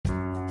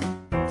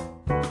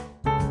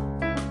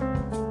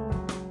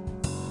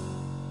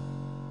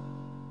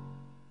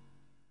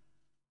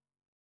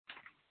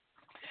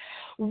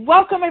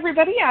Welcome,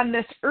 everybody, on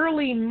this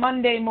early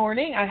Monday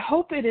morning. I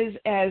hope it is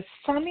as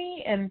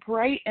sunny and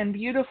bright and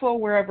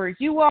beautiful wherever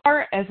you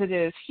are as it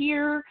is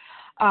here.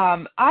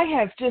 I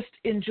have just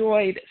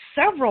enjoyed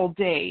several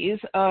days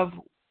of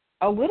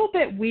a little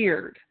bit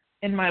weird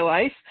in my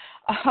life.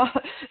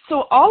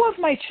 So all of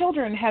my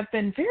children have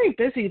been very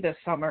busy this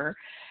summer,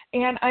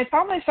 and I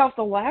found myself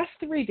the last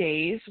 3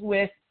 days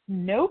with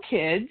no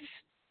kids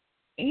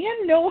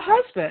and no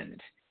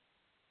husband.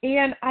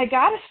 And I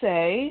gotta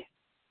say,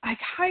 I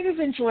kind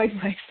of enjoyed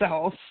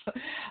myself.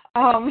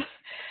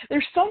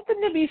 There's something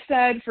to be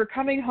said for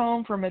coming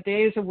home from a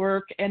day's of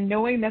work and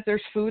knowing that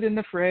there's food in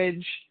the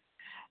fridge,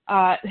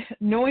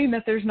 knowing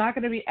that there's not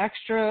going to be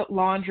extra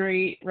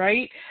laundry,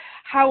 right?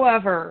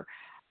 However,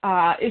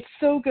 it's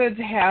so good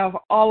to have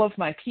all of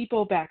my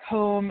people back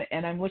home,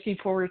 and I'm looking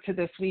forward to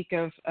this week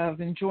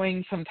of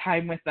enjoying some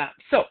time with them.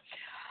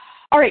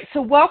 All right,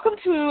 so welcome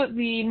to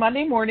the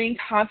Monday Morning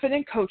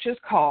Confident Coaches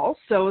call.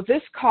 So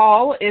this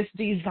call is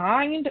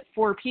designed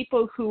for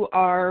people who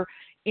are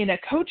in a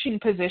coaching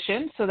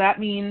position. So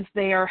that means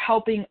they are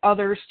helping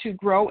others to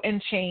grow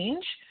and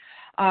change,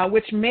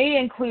 which may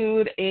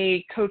include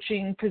a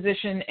coaching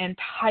position and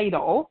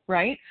title,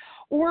 right?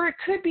 Or it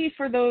could be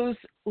for those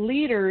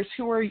leaders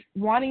who are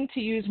wanting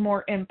to use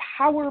more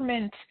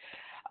empowerment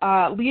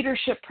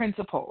leadership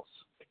principles,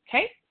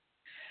 okay?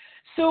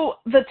 So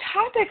the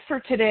topic for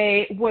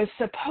today was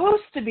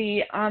supposed to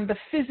be on the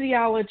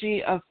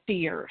physiology of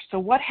fear. So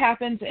what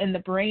happens in the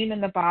brain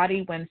and the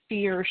body when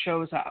fear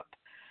shows up?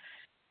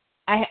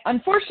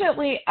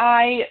 Unfortunately,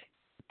 I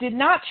did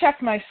not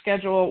check my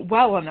schedule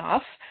well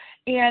enough.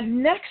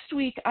 And next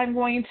week, I'm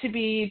going to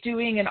be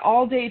doing an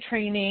all-day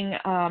training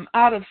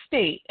out of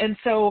state. And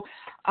so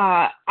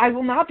I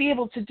will not be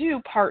able to do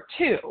part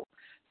 2.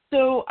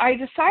 So I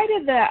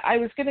decided that I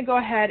was going to go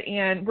ahead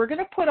and we're going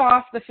to put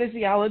off the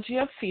physiology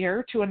of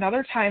fear to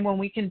another time when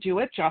we can do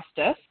it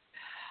justice.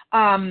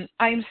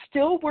 I'm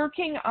still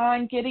working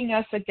on getting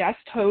us a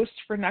guest host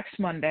for next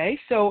Monday.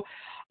 So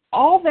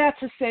all that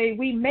to say,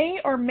 we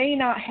may or may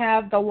not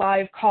have the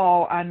live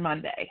call on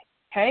Monday,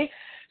 okay?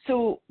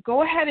 So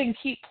go ahead and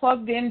keep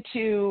plugged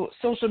into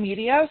social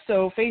media,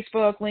 so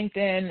Facebook,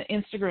 LinkedIn,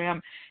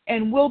 Instagram,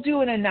 and we'll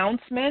do an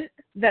announcement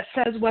that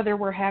says whether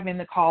we're having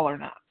the call or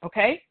not,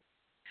 okay?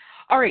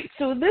 All right,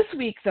 so this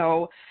week,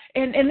 though,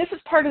 and this is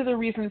part of the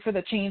reason for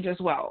the change as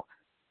well.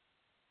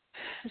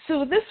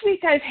 So this week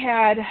I've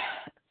had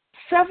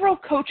several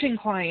coaching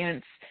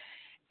clients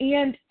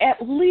and at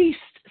least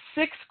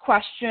 6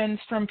 questions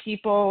from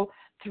people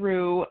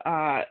through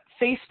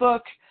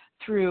Facebook,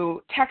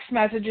 through text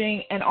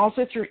messaging, and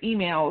also through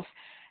emails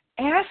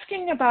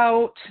asking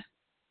about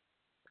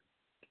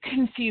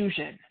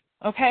confusion,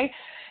 okay?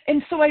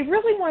 And so I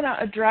really want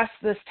to address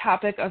this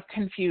topic of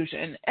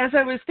confusion. As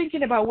I was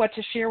thinking about what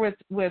to share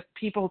with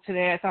people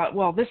today, I thought,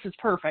 well, this is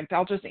perfect.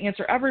 I'll just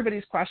answer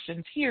everybody's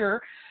questions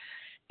here.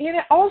 And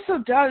it also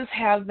does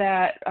have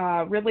that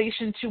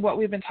relation to what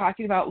we've been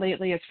talking about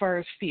lately as far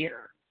as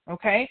fear,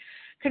 okay?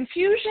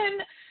 Confusion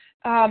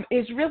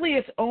is really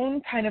its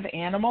own kind of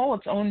animal,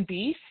 its own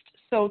beast.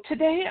 So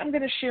today I'm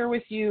going to share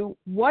with you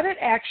what it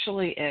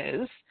actually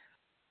is,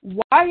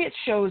 why it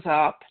shows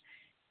up,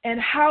 and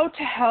how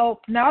to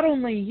help not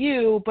only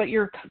you, but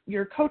your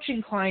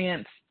coaching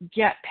clients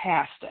get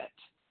past it.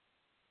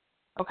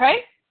 Okay?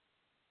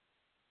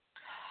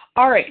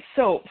 All right,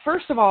 so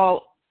first of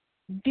all,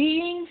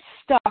 being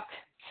stuck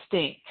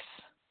stinks,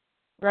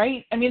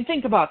 right? I mean,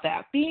 think about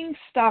that. Being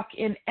stuck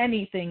in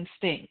anything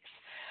stinks.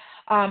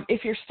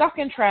 If you're stuck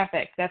in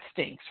traffic, that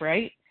stinks,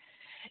 right?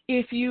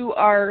 If you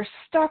are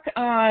stuck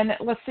on,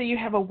 let's say you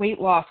have a weight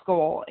loss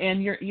goal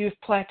and you've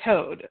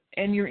plateaued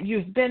and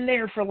you've been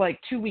there for like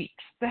 2 weeks,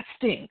 that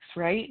stinks,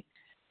 right?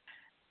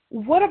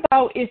 What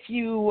about if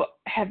you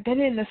have been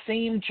in the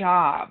same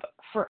job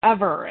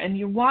forever and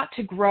you want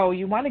to grow,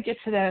 you want to get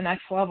to that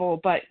next level,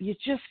 but you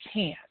just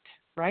can't,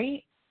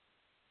 right?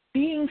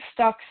 Being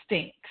stuck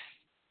stinks.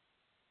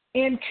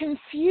 And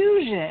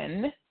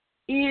confusion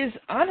is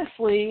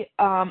honestly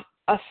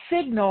a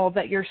signal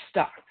that you're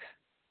stuck.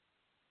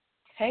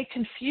 Okay,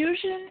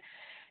 confusion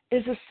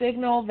is a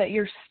signal that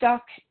you're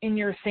stuck in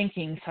your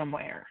thinking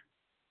somewhere.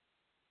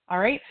 All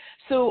right,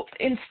 so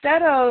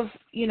instead of,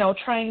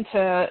 trying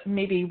to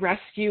maybe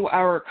rescue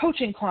our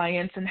coaching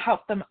clients and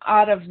help them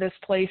out of this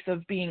place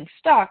of being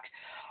stuck,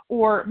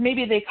 or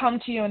maybe they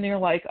come to you and they're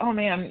like, oh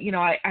man,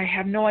 I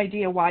have no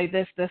idea why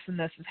this, and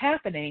this is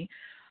happening.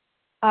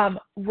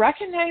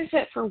 Recognize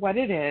it for what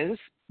it is,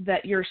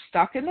 that you're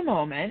stuck in the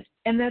moment,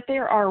 and that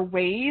there are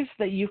ways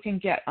that you can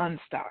get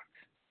unstuck.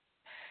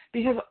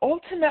 Because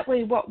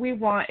ultimately what we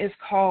want is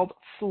called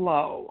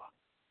flow,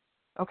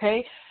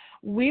 okay?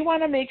 We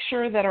want to make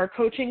sure that our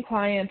coaching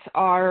clients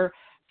are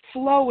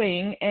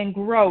flowing and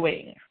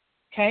growing,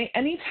 okay?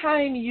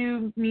 Anytime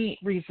you meet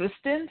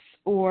resistance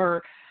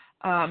or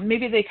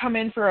maybe they come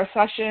in for a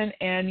session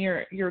and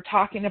you're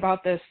talking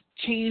about this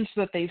change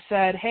that they've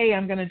said, hey,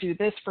 I'm going to do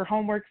this for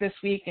homework this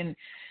week, and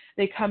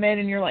they come in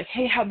and you're like,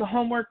 hey, how'd the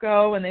homework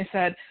go? And they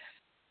said,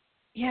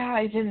 yeah,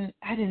 I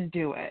didn't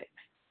do it,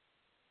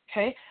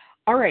 okay?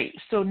 All right,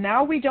 so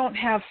now we don't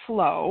have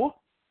flow.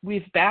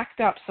 We've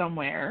backed up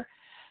somewhere.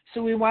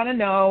 So we want to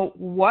know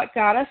what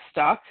got us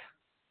stuck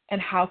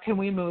and how can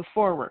we move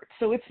forward.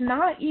 So it's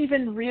not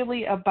even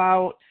really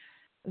about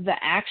the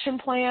action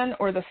plan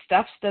or the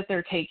steps that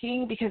they're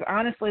taking, because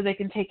honestly, they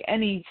can take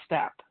any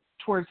step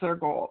towards their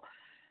goal.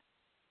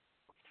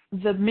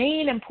 The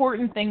main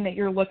important thing that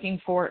you're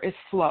looking for is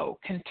flow,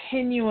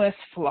 continuous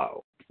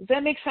flow. Does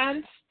that make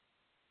sense?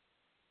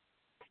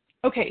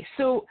 Okay,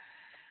 so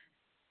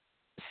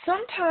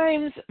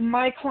sometimes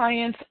my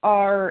clients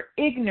are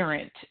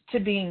ignorant to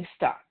being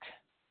stuck.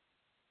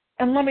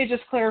 And let me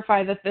just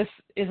clarify that this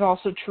is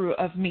also true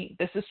of me.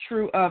 This is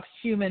true of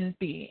human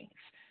beings.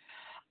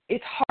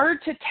 It's hard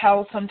to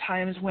tell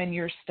sometimes when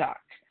you're stuck.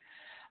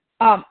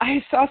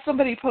 I saw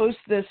somebody post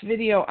this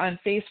video on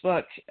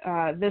Facebook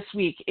this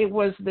week. It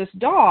was this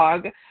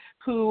dog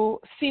who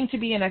seemed to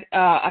be in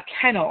a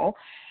kennel,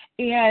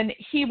 and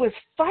he was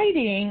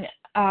fighting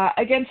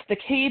against the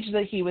cage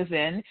that he was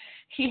in.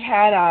 He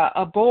had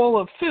a bowl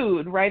of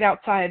food right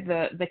outside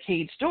the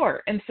cage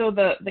door. And so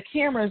the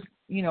camera's,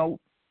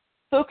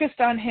 focused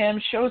on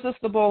him, shows us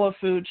the bowl of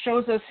food,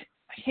 shows us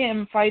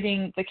him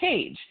fighting the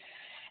cage.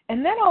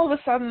 And then all of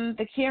a sudden,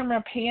 the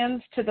camera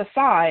pans to the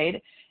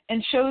side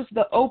and shows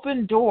the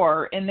open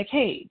door in the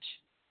cage.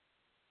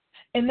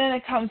 And then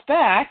it comes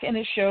back and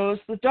it shows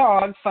the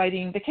dog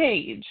fighting the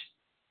cage.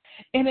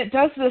 And it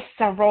does this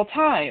several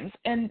times.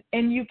 And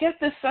you get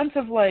this sense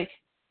of like,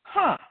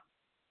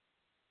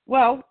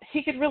 well,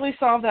 he could really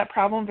solve that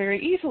problem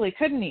very easily,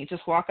 couldn't he?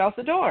 Just walk out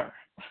the door.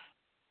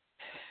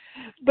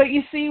 But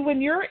you see,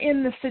 when you're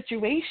in the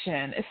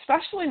situation,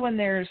 especially when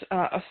there's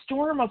a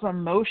storm of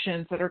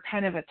emotions that are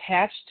kind of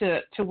attached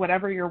to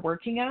whatever you're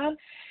working on,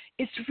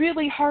 it's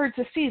really hard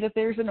to see that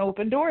there's an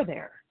open door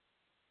there.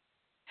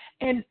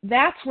 And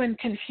that's when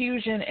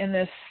confusion and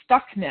this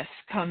stuckness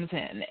comes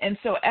in. And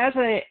so as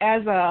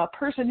a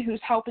person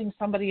who's helping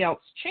somebody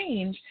else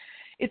change,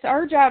 it's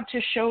our job to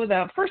show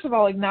them, first of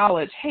all,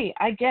 acknowledge, hey,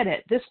 I get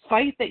it. This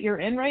fight that you're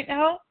in right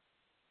now,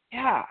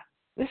 yeah,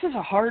 this is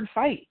a hard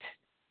fight.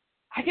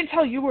 I can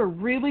tell you were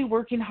really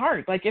working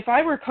hard. Like if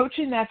I were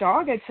coaching that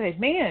dog, I'd say,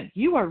 man,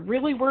 you are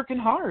really working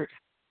hard.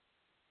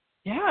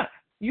 Yeah,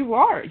 you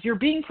are. You're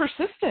being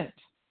persistent.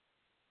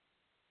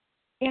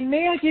 And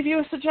may I give you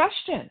a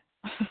suggestion?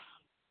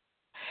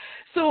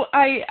 So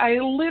I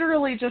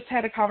literally just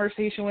had a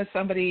conversation with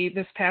somebody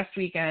this past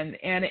weekend,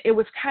 and it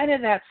was kind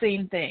of that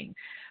same thing.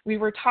 We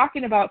were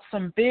talking about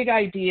some big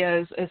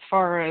ideas as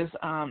far as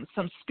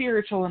some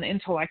spiritual and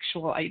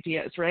intellectual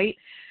ideas, right?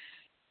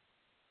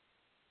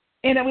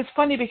 And it was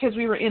funny because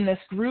we were in this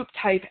group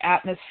type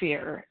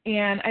atmosphere.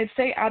 And I'd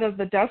say out of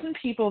the 12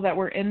 people that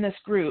were in this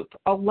group,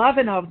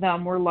 11 of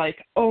them were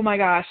like, oh my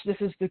gosh, this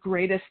is the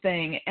greatest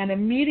thing. And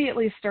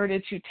immediately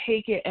started to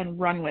take it and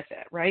run with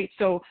it, right?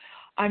 So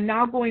I'm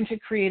now going to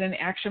create an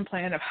action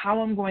plan of how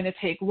I'm going to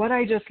take what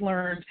I just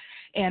learned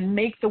and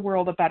make the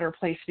world a better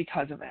place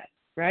because of it,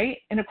 right?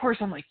 And of course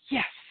I'm like,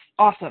 yes,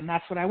 awesome,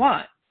 that's what I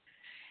want.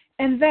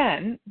 And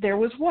then there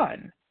was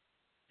one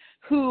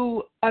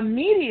who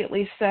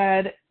immediately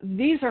said,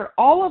 these are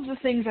all of the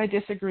things I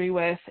disagree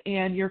with,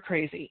 and you're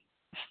crazy.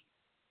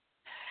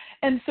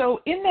 And so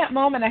in that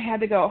moment, I had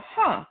to go,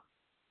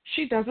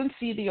 she doesn't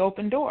see the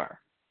open door.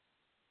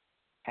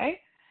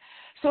 Okay?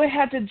 So I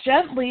had to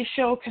gently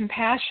show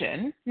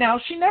compassion. Now,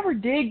 she never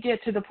did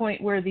get to the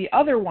point where the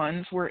other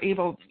ones were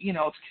able,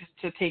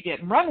 to take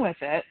it and run with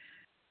it.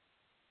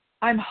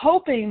 I'm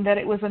hoping that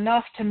it was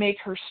enough to make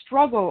her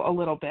struggle a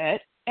little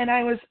bit, and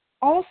I was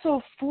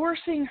also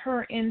forcing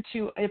her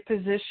into a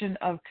position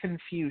of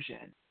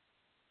confusion.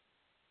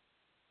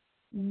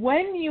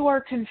 When you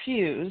are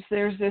confused,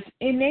 there's this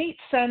innate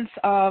sense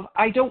of,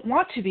 I don't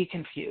want to be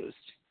confused,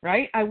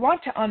 right? I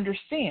want to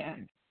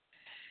understand.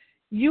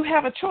 You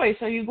have a choice.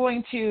 Are you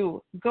going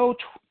to go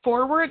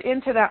forward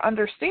into that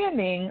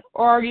understanding,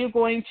 or are you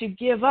going to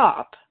give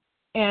up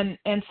and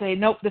say,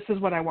 nope, this is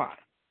what I want,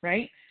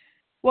 right?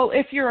 Well,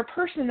 if you're a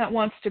person that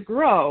wants to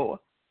grow,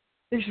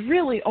 there's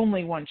really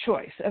only one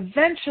choice.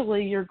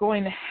 Eventually, you're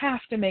going to have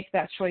to make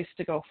that choice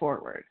to go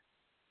forward,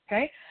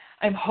 okay?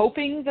 I'm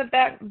hoping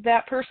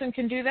that person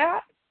can do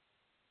that.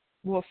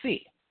 We'll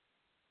see.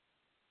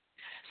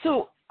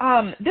 So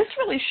this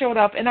really showed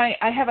up, and I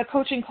have a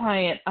coaching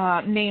client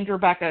named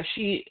Rebecca.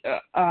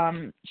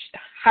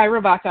 Hi,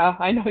 Rebecca.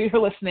 I know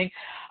you're listening.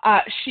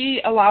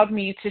 She allowed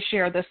me to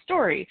share this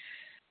story.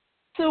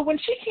 So when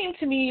she came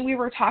to me, we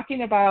were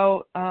talking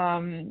about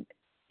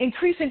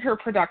increasing her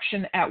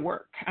production at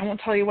work. I won't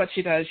tell you what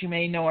she does. You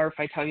may know her if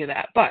I tell you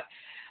that. But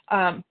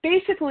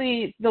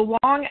basically, the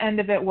long end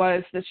of it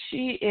was that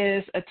she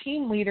is a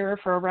team leader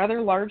for a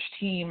rather large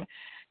team,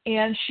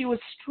 and she was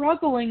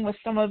struggling with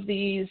some of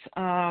these,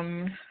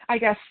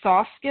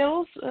 soft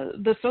skills,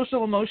 the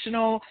social,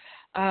 emotional,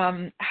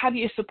 how do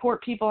you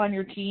support people on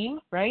your team,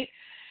 right?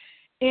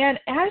 And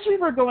as we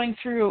were going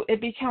through, it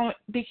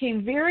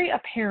became very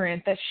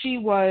apparent that she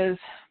was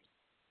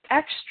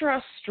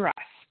extra stressed.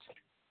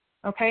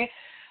 Okay,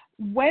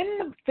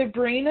 when the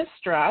brain is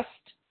stressed,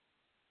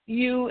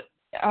 you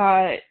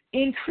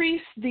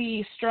increase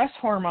the stress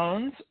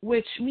hormones,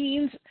 which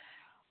means,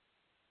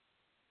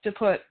 to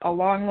put a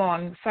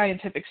long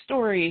scientific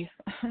story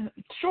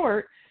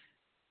short,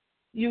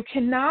 you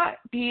cannot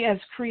be as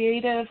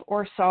creative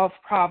or solve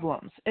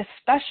problems,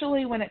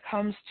 especially when it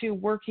comes to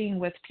working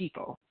with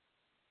people.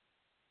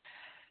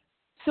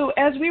 So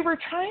as we were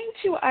trying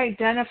to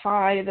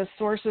identify the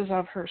sources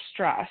of her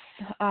stress,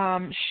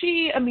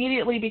 she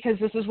immediately, because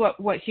this is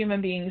what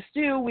human beings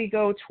do, we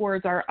go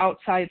towards our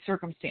outside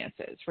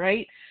circumstances,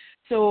 right?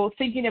 So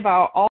thinking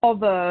about all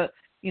the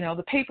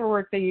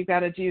paperwork that you've got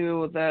to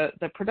do,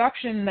 the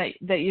production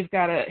that you've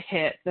got to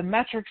hit, the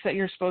metrics that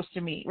you're supposed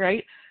to meet,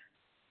 right?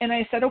 And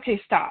I said, okay,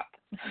 stop.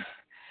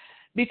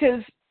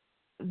 Because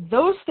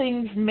those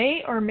things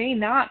may or may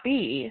not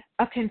be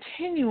a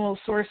continual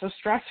source of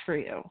stress for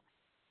you.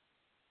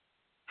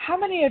 How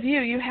many of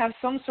you have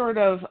some sort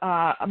of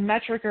a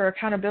metric or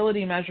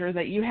accountability measure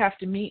that you have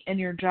to meet in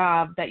your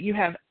job that you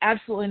have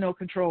absolutely no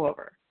control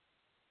over?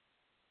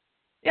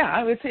 Yeah,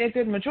 I would say a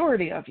good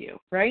majority of you,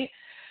 right?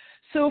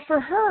 So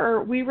for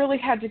her, we really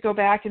had to go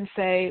back and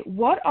say,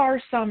 what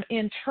are some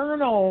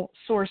internal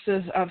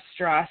sources of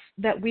stress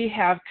that we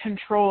have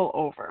control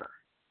over?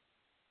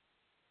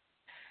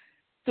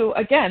 So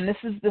again, this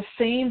is the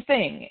same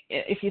thing.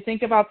 If you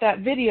think about that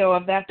video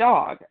of that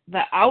dog,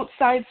 the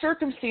outside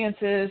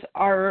circumstances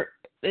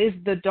is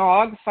the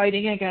dog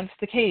fighting against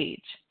the cage,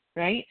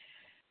 right?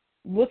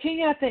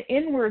 Looking at the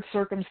inward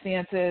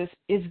circumstances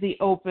is the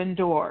open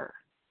door.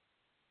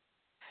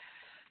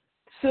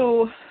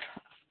 So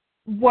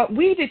what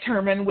we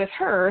determined with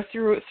her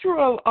through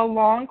a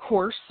long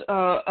course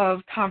of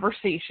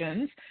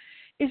conversations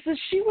is that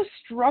she was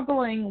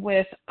struggling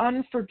with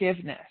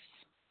unforgiveness.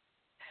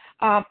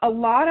 A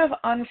lot of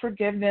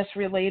unforgiveness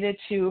related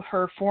to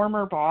her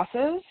former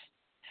bosses.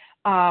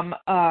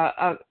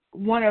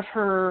 One of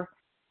her,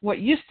 what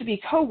used to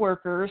be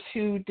coworkers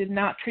who did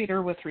not treat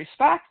her with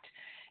respect,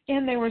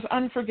 and there was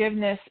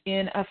unforgiveness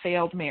in a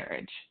failed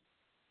marriage.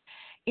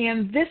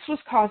 And this was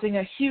causing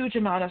a huge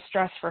amount of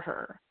stress for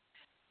her.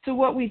 So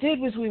what we did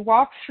was we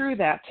walked through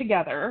that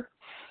together,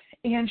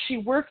 and she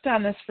worked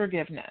on this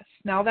forgiveness.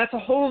 Now, that's a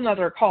whole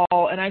nother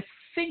call, and I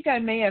think I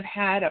may have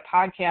had a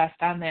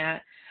podcast on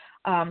that.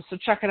 So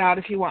check it out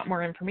if you want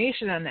more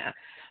information on that.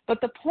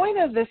 But the point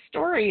of this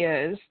story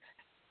is,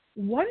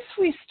 once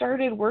we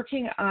started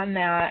working on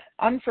that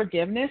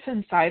unforgiveness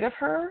inside of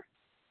her,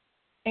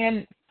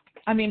 and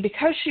I mean,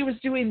 because she was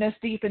doing this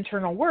deep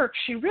internal work,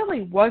 she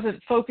really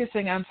wasn't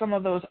focusing on some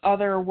of those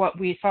other, what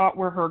we thought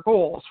were her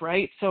goals,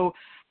 right? So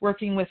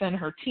working within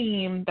her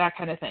team, that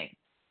kind of thing.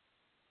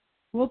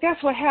 Well, guess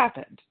what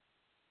happened?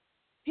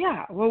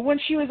 Yeah, well, when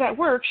she was at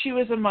work, she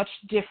was a much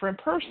different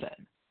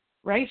person,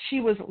 right?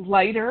 She was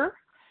lighter.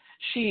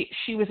 She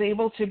was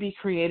able to be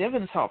creative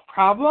and solve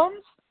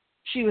problems.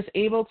 She was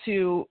able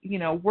to,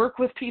 work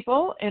with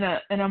people in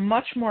a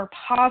much more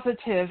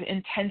positive,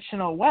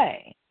 intentional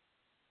way.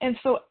 And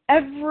so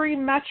every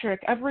metric,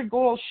 every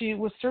goal she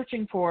was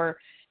searching for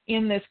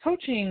in this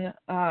coaching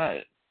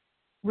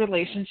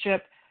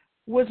relationship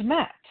was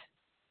met.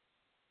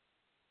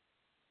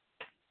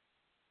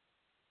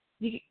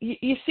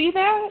 You see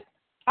that?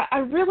 I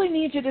really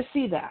need you to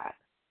see that.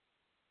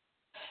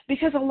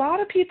 Because a lot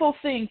of people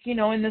think,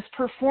 in this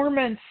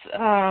performance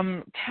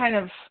kind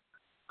of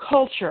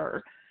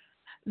culture,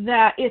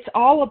 that it's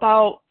all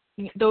about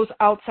those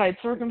outside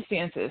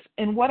circumstances.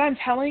 And what I'm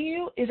telling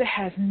you is it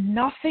has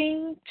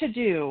nothing to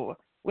do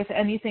with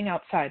anything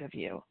outside of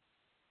you.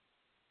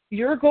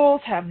 Your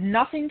goals have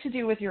nothing to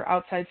do with your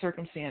outside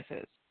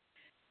circumstances,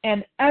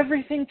 and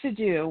everything to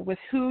do with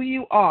who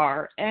you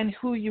are and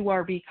who you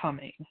are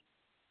becoming.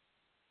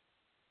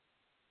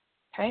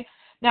 Okay?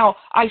 Now,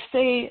 I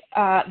say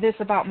this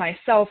about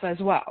myself as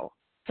well.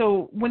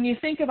 So when you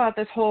think about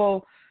this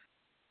whole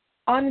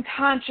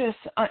unconscious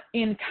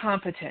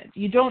incompetent,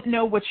 you don't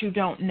know what you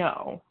don't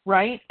know,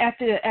 right? At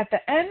the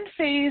end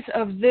phase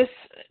of this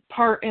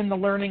part in the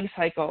learning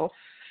cycle,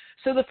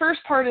 so the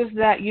first part is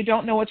that you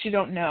don't know what you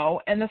don't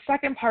know, and the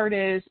second part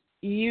is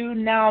you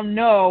now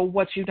know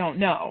what you don't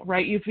know,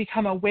 right? You've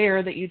become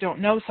aware that you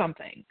don't know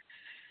something.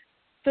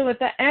 So at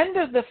the end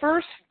of the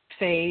first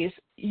phase,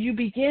 you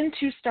begin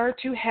to start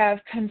to have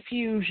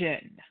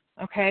confusion,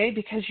 okay,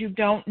 because you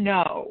don't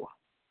know.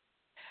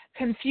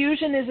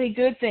 Confusion is a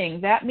good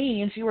thing. That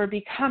means you are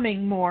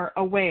becoming more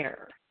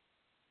aware.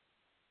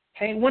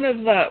 Okay, one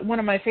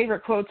of my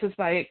favorite quotes is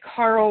by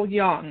Carl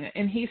Jung,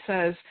 and he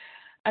says,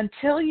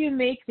 "Until you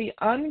make the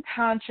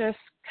unconscious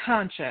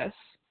conscious,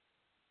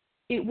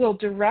 it will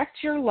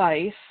direct your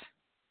life,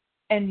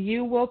 and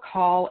you will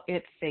call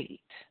it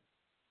fate."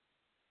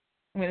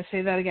 I'm going to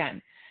say that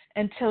again.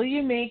 Until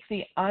you make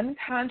the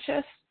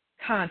unconscious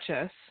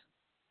conscious,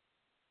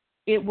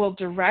 it will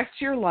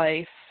direct your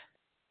life,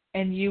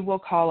 and you will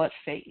call it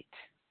fate.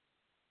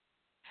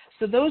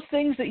 So those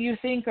things that you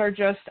think are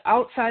just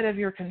outside of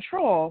your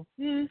control,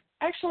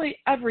 actually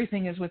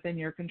everything is within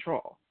your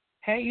control.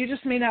 Okay? You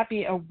just may not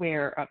be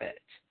aware of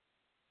it.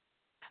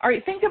 All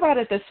right, think about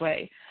it this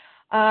way.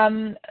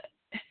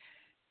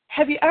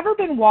 Have you ever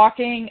been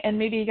walking and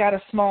maybe you got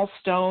a small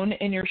stone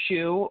in your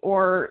shoe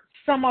or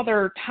some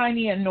other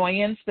tiny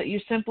annoyance that you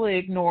simply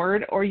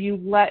ignored or you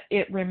let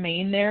it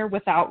remain there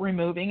without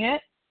removing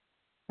it,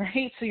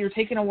 right? So you're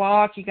taking a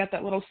walk, you got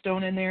that little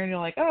stone in there and you're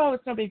like, oh,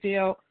 it's no big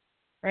deal,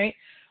 right?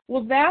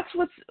 Well, that's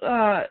what's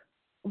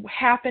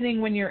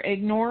happening when you're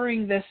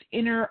ignoring this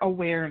inner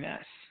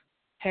awareness,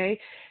 okay?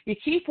 You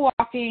keep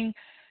walking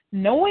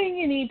knowing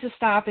you need to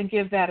stop and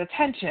give that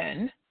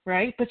attention,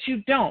 right? But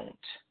you don't.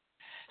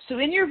 So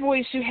in your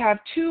voice, you have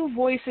two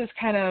voices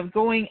kind of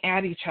going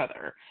at each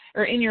other,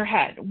 or in your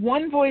head.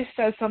 One voice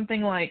says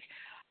something like,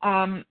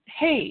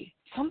 hey,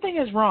 something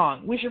is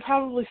wrong. We should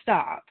probably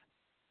stop.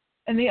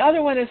 And the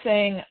other one is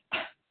saying,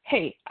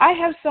 hey, I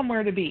have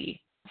somewhere to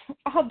be.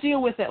 I'll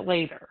deal with it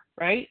later,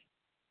 right?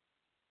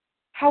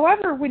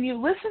 However, when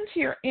you listen to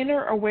your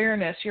inner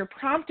awareness, you're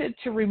prompted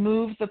to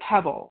remove the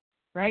pebble,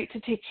 right, to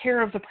take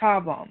care of the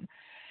problem.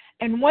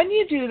 And when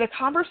you do, the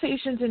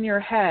conversations in your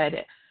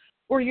head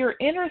or your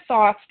inner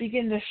thoughts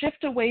begin to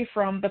shift away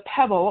from the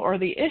pebble or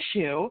the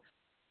issue,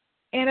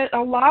 and it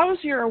allows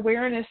your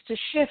awareness to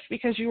shift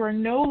because you are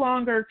no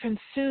longer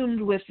consumed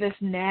with this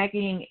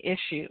nagging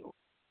issue.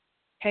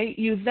 Okay?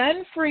 You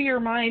then free your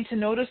mind to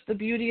notice the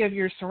beauty of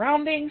your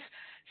surroundings,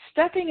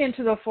 stepping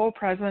into the full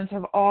presence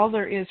of all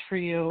there is for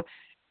you,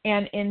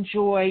 and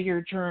enjoy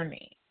your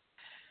journey.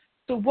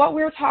 So what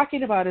we're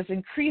talking about is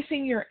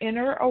increasing your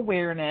inner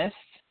awareness.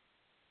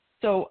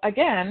 So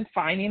again,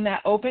 finding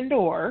that open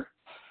door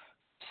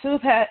so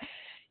that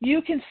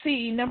you can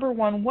see, number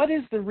one, what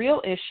is the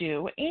real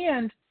issue,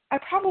 and I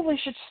probably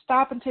should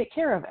stop and take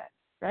care of it,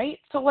 right?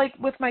 So like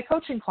with my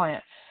coaching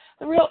client,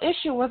 the real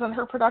issue wasn't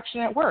her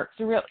production at work.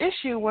 The real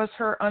issue was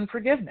her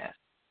unforgiveness,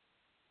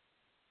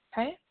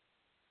 okay?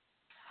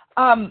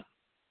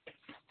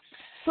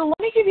 So let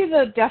me give you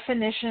the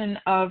definition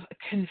of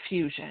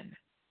confusion.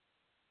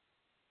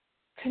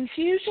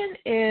 Confusion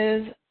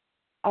is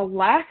a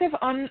lack of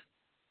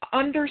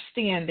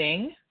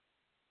understanding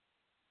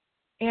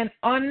and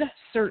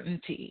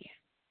uncertainty.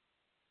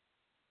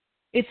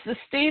 It's the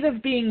state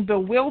of being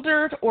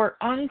bewildered or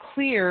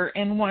unclear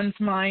in one's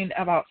mind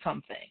about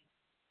something.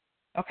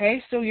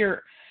 Okay, so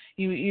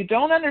you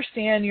don't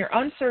understand, you're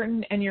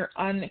uncertain, and you're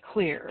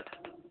unclear.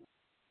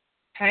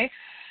 Okay,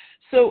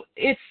 so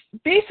it's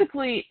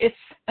basically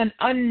an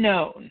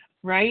unknown,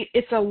 right?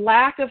 It's a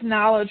lack of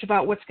knowledge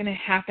about what's going to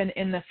happen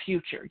in the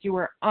future. You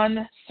are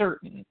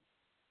uncertain.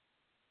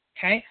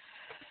 Okay,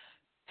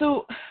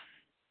 so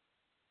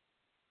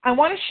I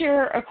want to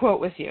share a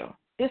quote with you.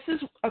 This is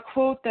a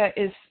quote that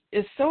is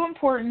so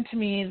important to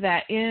me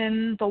that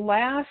in the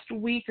last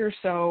week or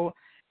so,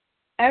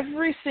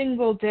 every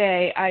single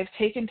day I've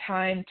taken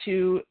time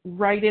to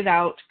write it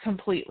out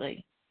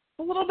completely.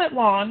 A little bit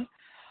long,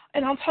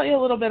 and I'll tell you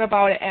a little bit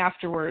about it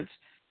afterwards.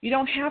 You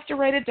don't have to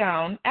write it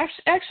down.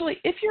 Actually,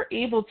 if you're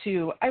able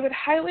to, I would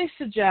highly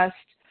suggest,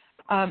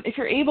 if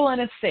you're able and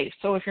it's safe,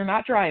 so if you're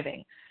not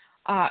driving,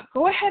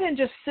 go ahead and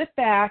just sit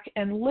back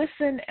and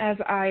listen as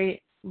I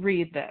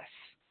read this.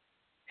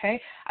 Okay?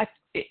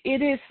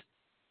 It is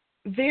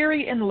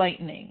very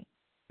enlightening.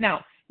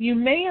 Now, you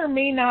may or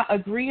may not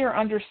agree or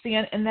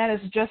understand, and that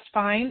is just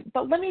fine,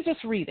 but let me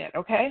just read it,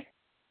 okay?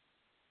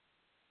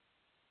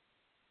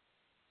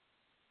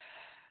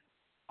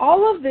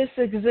 All of this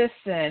exists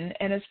in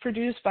and is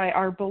produced by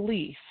our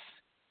belief.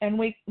 And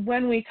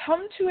when we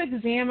come to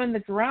examine the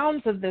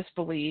grounds of this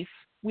belief,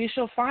 we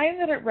shall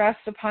find that it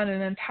rests upon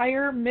an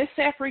entire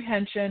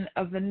misapprehension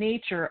of the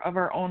nature of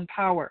our own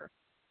power.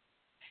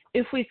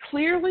 If we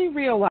clearly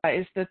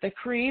realize that the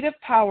creative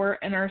power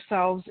in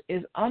ourselves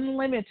is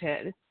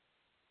unlimited,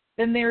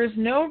 then there is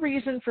no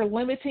reason for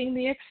limiting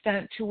the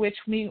extent to which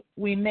we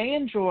may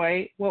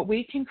enjoy what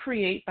we can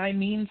create by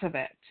means of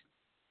it.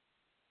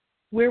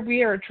 Where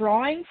we are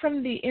drawing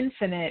from the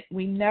infinite,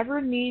 we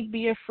never need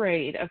be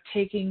afraid of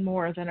taking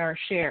more than our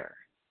share.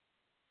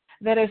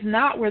 That is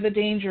not where the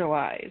danger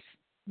lies.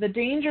 The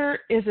danger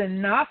is in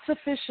not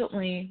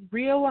sufficiently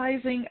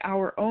realizing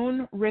our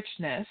own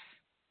richness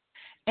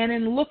and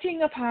in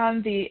looking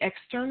upon the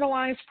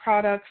externalized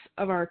products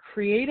of our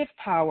creative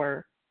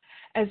power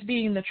as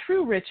being the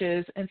true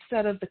riches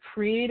instead of the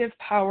creative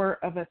power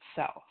of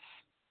itself.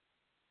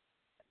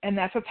 And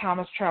that's a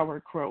Thomas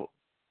Troward quote.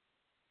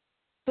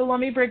 So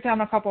let me break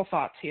down a couple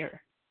thoughts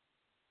here.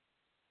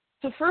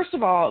 So first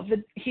of all,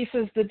 he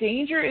says the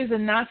danger is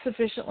in not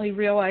sufficiently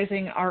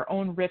realizing our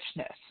own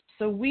richness.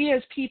 So we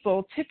as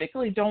people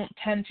typically don't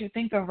tend to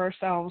think of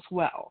ourselves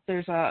well.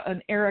 There's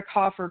an Eric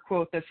Hoffer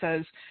quote that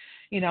says,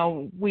 you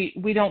know,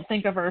 we don't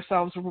think of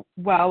ourselves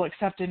well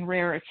except in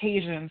rare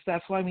occasions.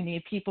 That's why we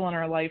need people in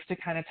our life to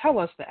kind of tell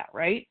us that,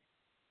 right?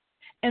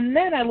 And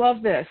then I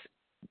love this.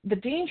 The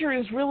danger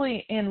is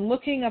really in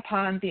looking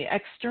upon the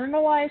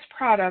externalized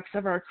products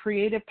of our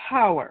creative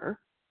power.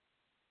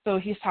 So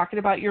he's talking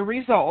about your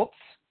results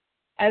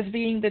as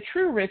being the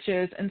true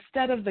riches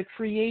instead of the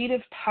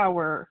creative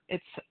power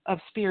of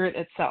spirit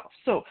itself.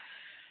 So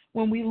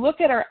when we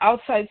look at our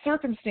outside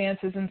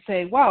circumstances and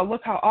say, wow,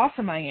 look how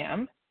awesome I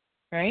am,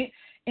 right?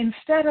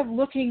 instead of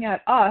looking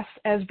at us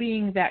as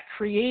being that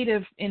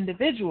creative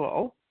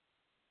individual,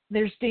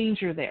 there's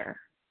danger there.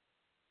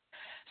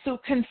 So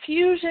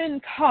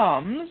confusion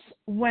comes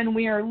when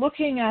we are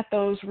looking at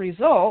those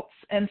results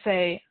and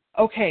say,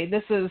 okay,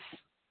 this is,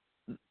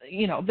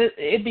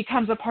 it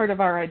becomes a part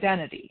of our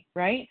identity,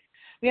 right?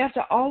 We have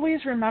to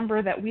always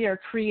remember that we are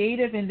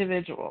creative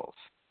individuals.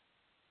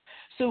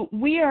 So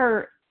we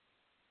are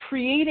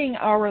creating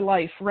our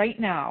life right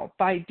now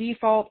by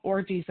default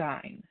or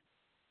design.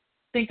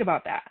 Think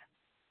about that.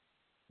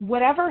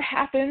 Whatever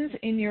happens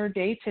in your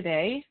day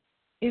today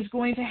is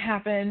going to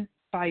happen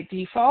by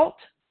default,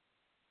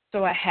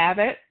 so a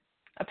habit,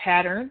 a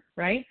pattern,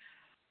 right?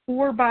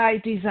 Or by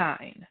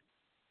design.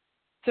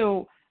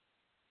 So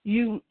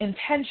you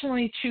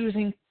intentionally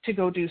choosing to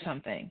go do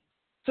something.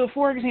 So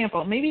for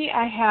example, maybe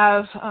I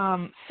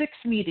have 6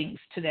 meetings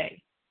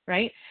today,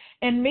 right?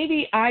 And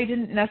maybe I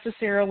didn't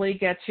necessarily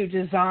get to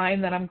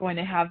design that I'm going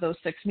to have those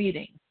 6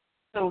 meetings.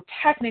 So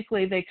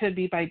technically they could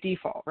be by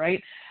default,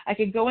 right? I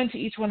could go into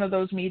each one of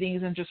those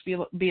meetings and just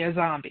be a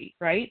zombie,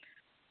 right?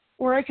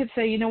 Or I could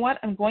say, you know what,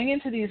 I'm going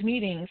into these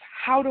meetings,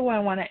 how do I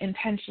want to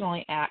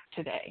intentionally act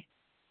today?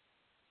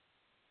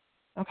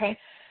 Okay?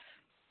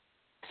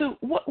 So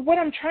what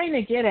I'm trying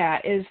to get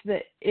at is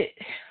that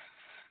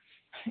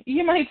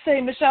you might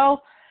say,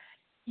 Michelle,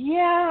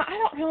 yeah, I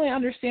don't really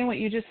understand what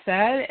you just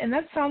said, and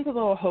that sounds a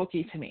little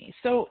hokey to me.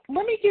 So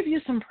let me give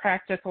you some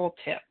practical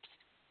tips.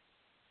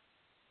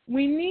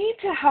 We need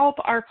to help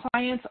our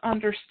clients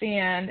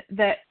understand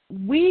that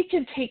we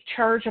can take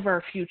charge of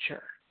our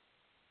future,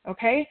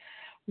 okay?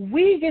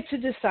 We get to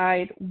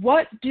decide,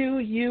 what do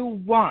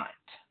you want?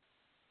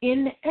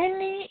 In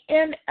any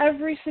and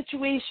every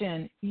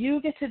situation,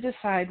 you get to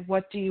decide,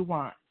 what do you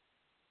want?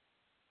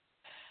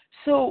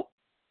 So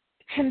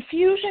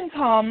confusion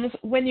comes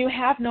when you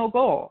have no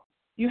goal.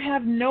 You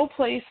have no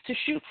place to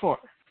shoot for.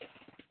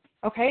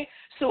 Okay?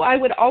 So I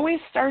would always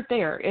start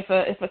there. If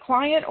a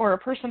client or a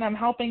person I'm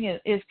helping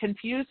is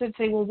confused, I'd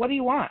say, well, what do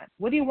you want?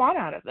 What do you want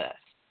out of this?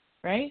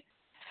 Right?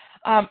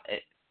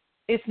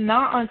 It's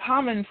not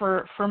uncommon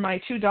for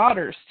my 2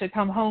 daughters to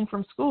come home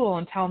from school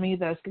and tell me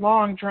this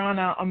long,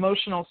 drawn-out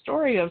emotional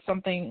story of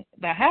something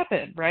that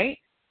happened, right?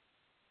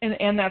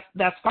 And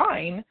that's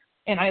fine.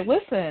 And I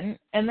listen,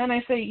 and then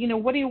I say,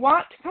 what do you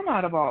want to come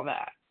out of all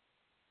that?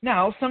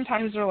 Now,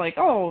 sometimes they're like,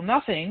 oh,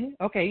 nothing.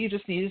 Okay, you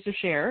just needed to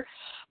share.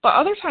 But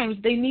other times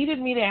they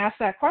needed me to ask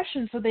that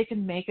question so they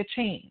can make a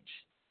change.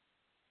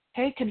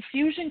 Okay,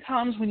 confusion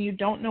comes when you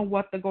don't know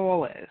what the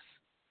goal is.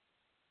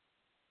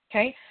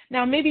 Okay,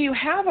 now maybe you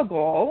have a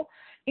goal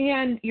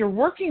and you're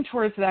working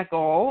towards that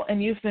goal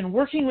and you've been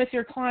working with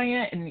your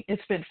client and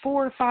it's been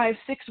 4, 5,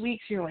 6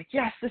 weeks. You're like,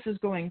 yes, this is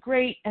going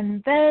great.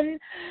 And then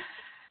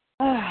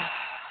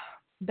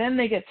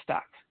they get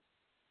stuck.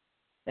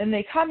 And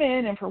they come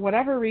in and for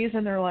whatever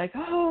reason, they're like,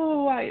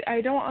 oh, I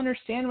don't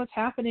understand what's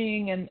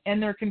happening,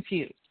 and they're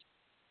confused.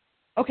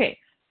 Okay,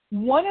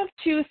 one of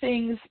 2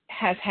 things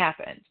has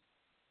happened.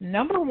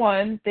 Number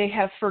 1, they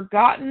have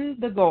forgotten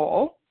the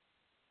goal.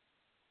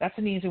 That's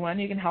an easy one.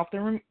 You can help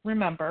them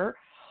remember.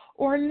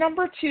 Or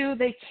number 2,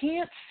 they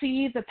can't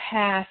see the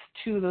path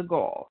to the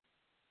goal.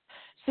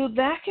 So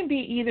that can be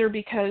either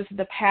because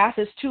the path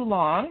is too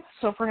long,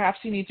 so perhaps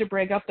you need to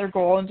break up their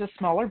goal into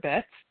smaller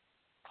bits,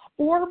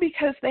 or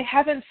because they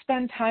haven't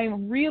spent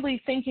time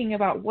really thinking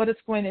about what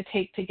it's going to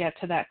take to get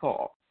to that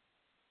goal.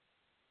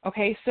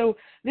 Okay, so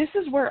this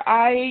is where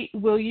I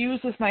will use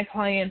with my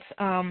clients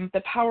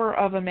the power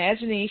of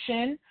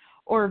imagination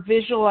or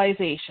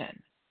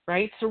visualization,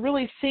 right? So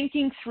really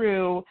thinking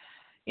through,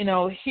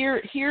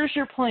 here's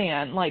your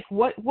plan. Like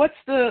what's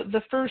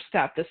the first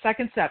step, the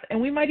second step,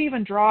 and we might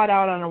even draw it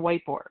out on a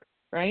whiteboard,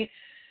 right?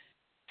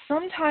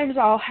 Sometimes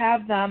I'll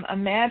have them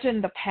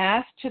imagine the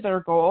path to their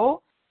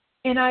goal,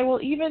 and I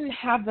will even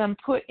have them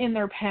put in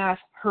their path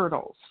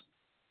hurdles.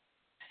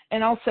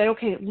 And I'll say,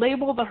 okay,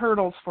 label the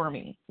hurdles for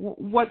me.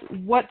 What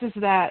does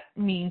that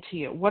mean to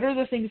you? What are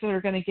the things that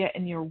are going to get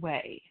in your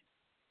way?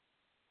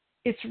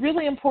 It's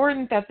really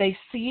important that they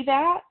see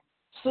that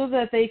so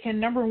that they can,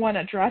 number 1,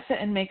 address it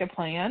and make a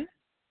plan.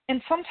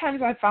 And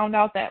sometimes I've found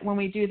out that when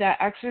we do that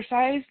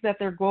exercise, that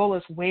their goal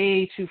is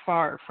way too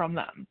far from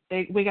them.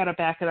 We got to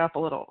back it up a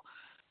little.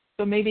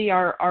 So maybe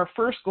our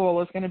first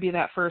goal is going to be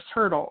that first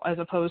hurdle as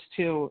opposed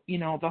to,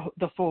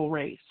 the full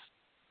race.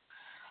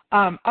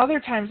 Other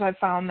times I've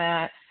found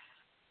that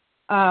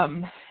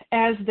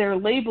as they're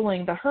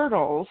labeling the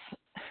hurdles,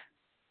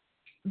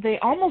 they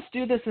almost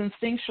do this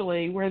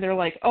instinctually where they're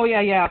like, oh,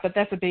 yeah, but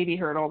that's a baby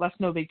hurdle. That's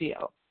no big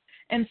deal.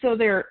 And so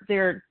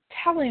they're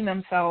telling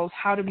themselves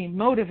how to be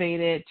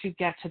motivated to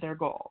get to their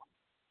goal.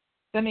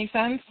 Does that make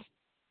sense?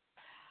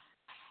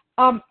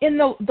 In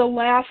the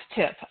last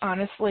tip,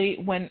 honestly,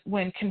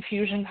 when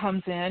confusion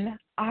comes in,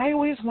 I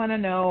always want to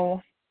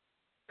know,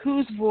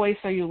 whose voice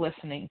are you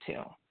listening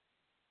to?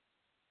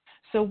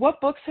 So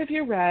what books have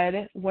you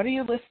read? What are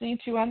you listening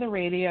to on the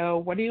radio?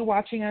 What are you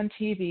watching on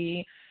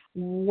TV?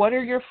 What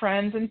are your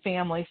friends and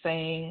family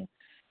saying?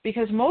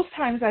 Because most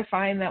times I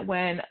find that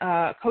when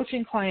a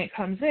coaching client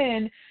comes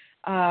in,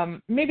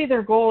 maybe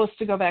their goal is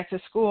to go back to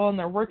school and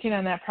they're working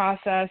on that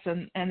process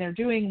and they're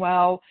doing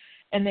well,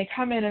 and they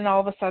come in and all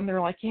of a sudden they're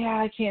like, yeah,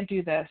 I can't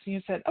do this. And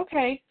you said,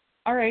 okay,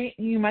 all right.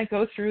 You might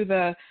go through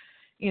the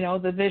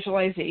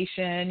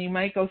visualization. You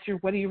might go through,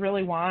 what do you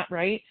really want,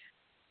 right?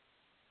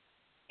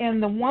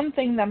 And the one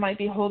thing that might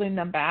be holding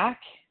them back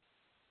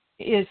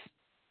is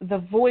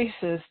the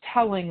voices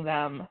telling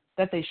them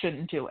that they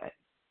shouldn't do it.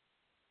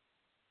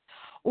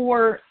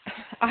 Or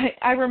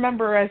I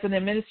remember as an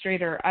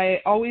administrator, I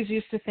always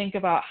used to think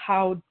about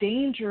how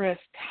dangerous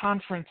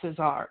conferences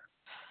are.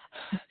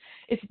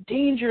 It's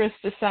dangerous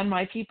to send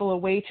my people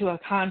away to a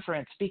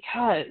conference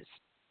because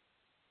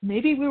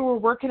maybe we were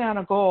working on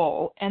a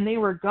goal and they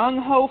were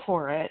gung-ho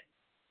for it,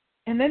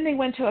 and then they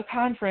went to a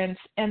conference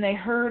and they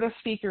heard a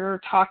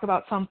speaker talk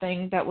about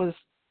something that was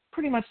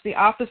pretty much the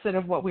opposite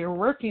of what we were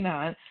working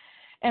on.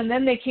 And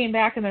then they came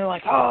back and they're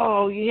like,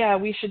 oh, yeah,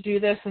 we should do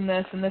this and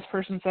this, and this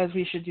person says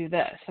we should do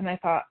this. And I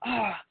thought,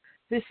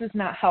 this is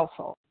not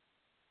helpful.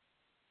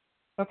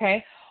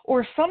 Okay?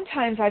 Or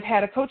sometimes I've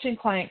had a coaching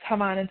client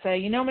come on and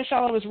say,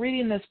 Michelle, I was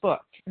reading this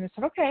book. And I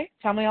said, okay,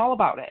 tell me all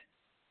about it.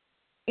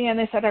 And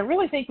they said, I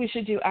really think we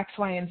should do X,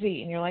 Y, and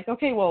Z. And you're like,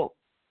 okay, well,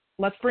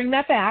 let's bring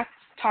that back.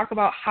 Talk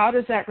about how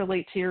does that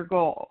relate to your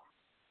goal.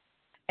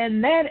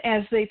 And then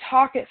as they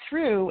talk it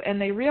through and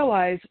they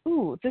realize,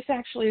 ooh, this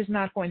actually is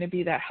not going to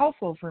be that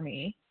helpful for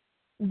me,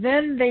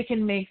 then they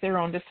can make their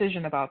own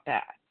decision about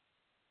that.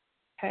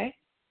 Okay?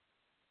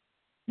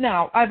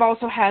 Now, I've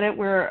also had it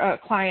where a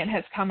client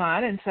has come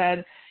on and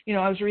said,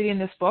 I was reading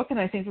this book and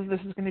I think that this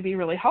is going to be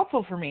really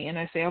helpful for me. And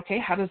I say, okay,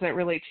 how does that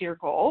relate to your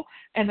goal?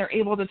 And they're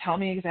able to tell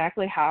me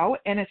exactly how,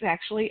 and it's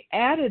actually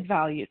added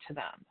value to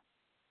them.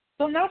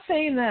 So I'm not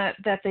saying that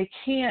they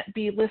can't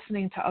be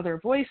listening to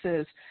other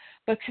voices,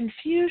 but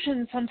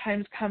confusion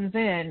sometimes comes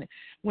in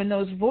when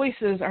those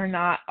voices are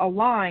not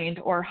aligned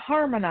or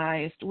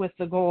harmonized with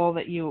the goal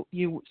that you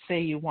say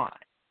you want.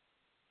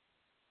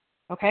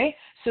 Okay?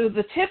 So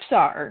the tips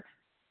are,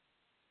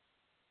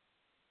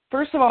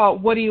 first of all,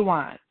 what do you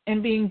want?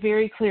 And being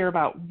very clear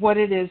about what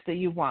it is that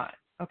you want.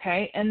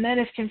 Okay? And then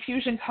if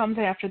confusion comes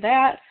after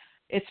that,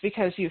 it's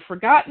because you've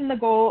forgotten the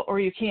goal or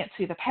you can't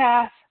see the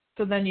path.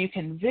 So then you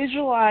can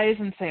visualize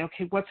and say,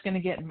 okay, what's going to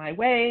get in my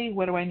way?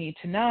 What do I need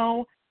to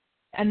know?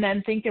 And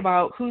then think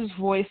about whose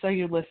voice are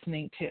you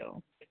listening to.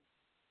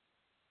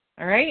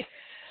 All right?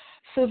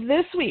 So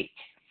this week,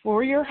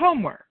 for your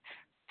homework,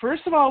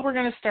 first of all, we're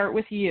going to start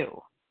with you.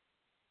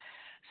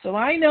 So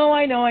I know,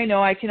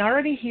 I can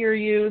already hear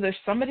you. There's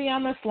somebody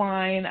on this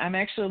line. I'm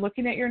actually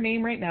looking at your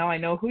name right now. I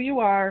know who you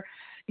are.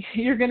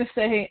 You're going to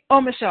say, oh,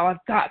 Michelle,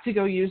 I've got to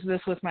go use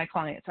this with my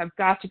clients. I've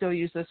got to go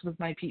use this with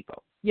my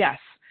people. Yes,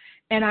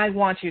 and I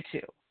want you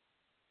to.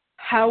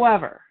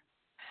 However,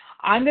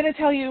 I'm going to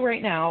tell you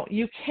right now,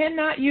 you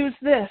cannot use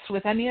this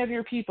with any of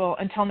your people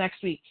until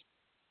next week.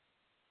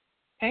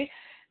 Okay?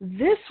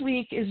 This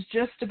week is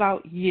just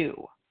about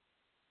you.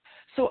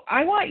 So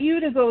I want you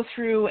to go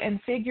through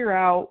and figure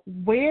out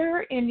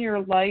where in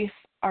your life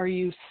are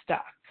you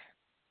stuck.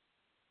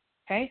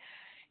 Okay?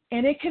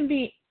 And it can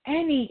be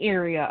any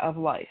area of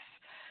life.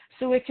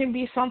 So it can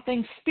be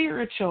something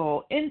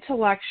spiritual,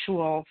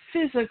 intellectual,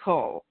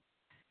 physical.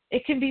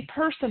 It can be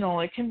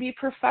personal. It can be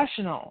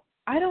professional.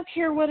 I don't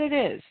care what it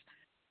is.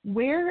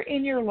 Where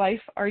in your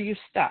life are you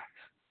stuck?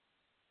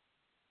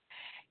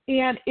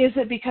 And is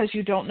it because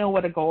you don't know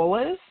what a goal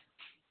is?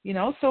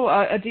 So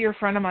a dear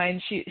friend of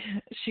mine,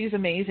 she's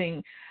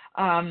amazing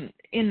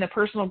in the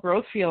personal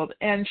growth field,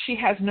 and she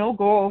has no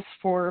goals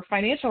for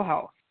financial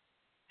health.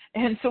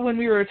 And so when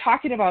we were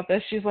talking about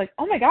this, she's like,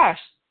 oh my gosh,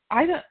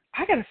 I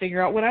got to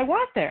figure out what I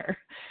want there,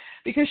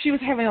 because she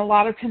was having a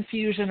lot of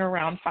confusion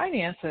around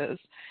finances.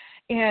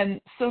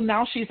 And so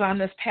now she's on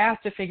this path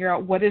to figure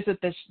out what is it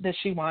that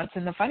she wants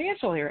in the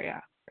financial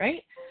area,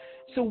 right?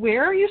 So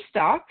where are you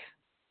stuck?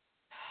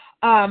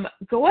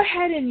 Go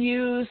ahead and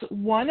use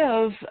one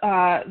of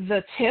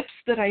the tips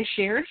that I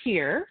shared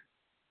here.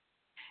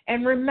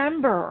 And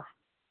remember,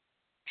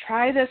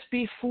 try this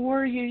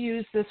before you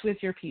use this with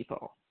your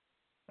people,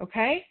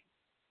 okay?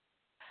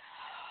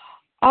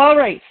 All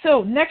right,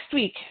 so next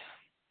week,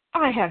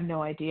 I have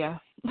no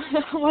idea.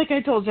 Like I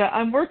told you,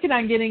 I'm working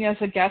on getting us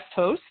a guest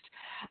host.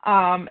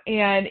 And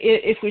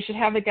if we should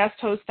have a guest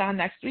host on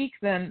next week,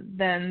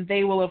 then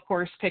they will, of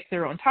course, pick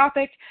their own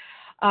topic.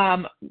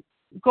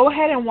 Go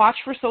ahead and watch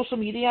for social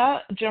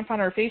media. Jump on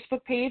our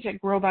Facebook page at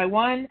Grow by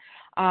One,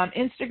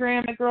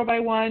 Instagram at Grow by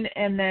One,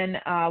 and then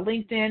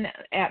LinkedIn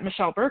at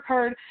Michelle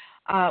Burkhardt.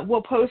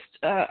 We'll post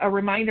a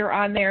reminder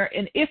on there.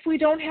 And if we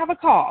don't have a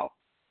call,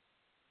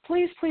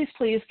 please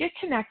get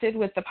connected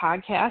with the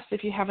podcast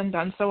if you haven't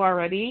done so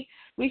already.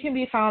 We can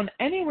be found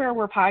anywhere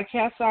where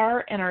podcasts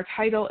are, and our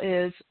title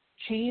is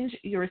Change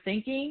Your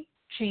Thinking,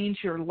 Change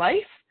Your Life.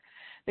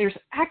 There's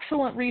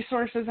excellent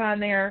resources on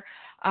there.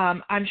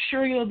 I'm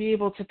sure you'll be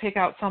able to pick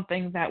out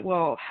something that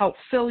will help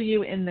fill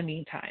you in the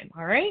meantime,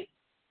 all right?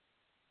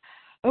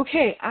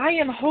 Okay, I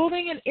am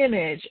holding an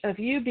image of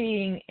you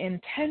being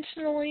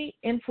intentionally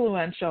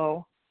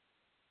influential,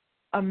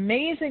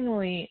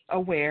 amazingly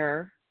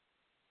aware,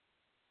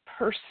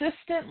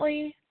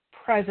 persistently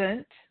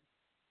present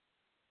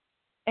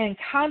and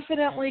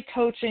confidently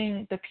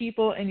coaching the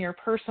people in your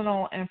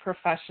personal and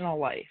professional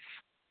life.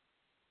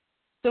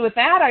 So with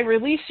that, I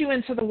release you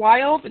into the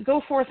wild.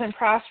 Go forth and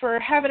prosper.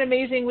 Have an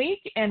amazing week,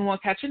 and we'll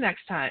catch you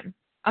next time.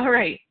 All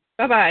right.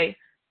 Bye-bye.